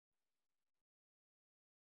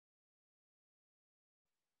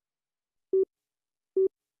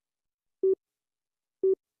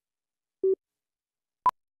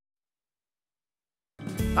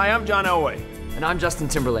Hi, I'm John Elway. And I'm Justin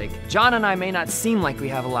Timberlake. John and I may not seem like we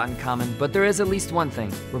have a lot in common, but there is at least one thing.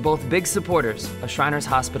 We're both big supporters of Shriners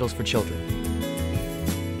Hospitals for Children.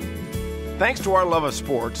 Thanks to our love of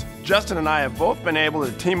sports, Justin and I have both been able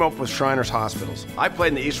to team up with Shriners Hospitals. I played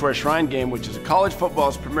in the East-West Shrine Game, which is college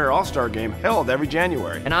football's premier all-star game held every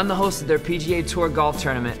January. And I'm the host of their PGA Tour golf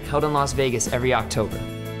tournament held in Las Vegas every October.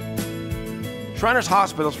 Shriners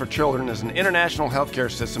Hospitals for Children is an international healthcare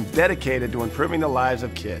system dedicated to improving the lives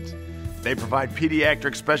of kids. They provide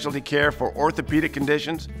pediatric specialty care for orthopedic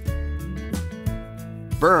conditions,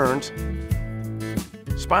 burns,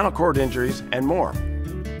 spinal cord injuries, and more.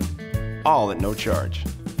 All at no charge.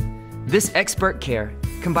 This expert care,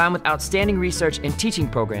 combined with outstanding research and teaching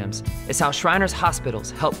programs, is how Shriners Hospitals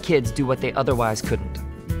help kids do what they otherwise couldn't.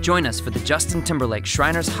 Join us for the Justin Timberlake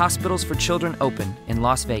Shriners Hospitals for Children Open in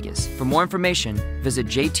Las Vegas. For more information, visit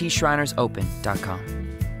jtshrinersopen.com.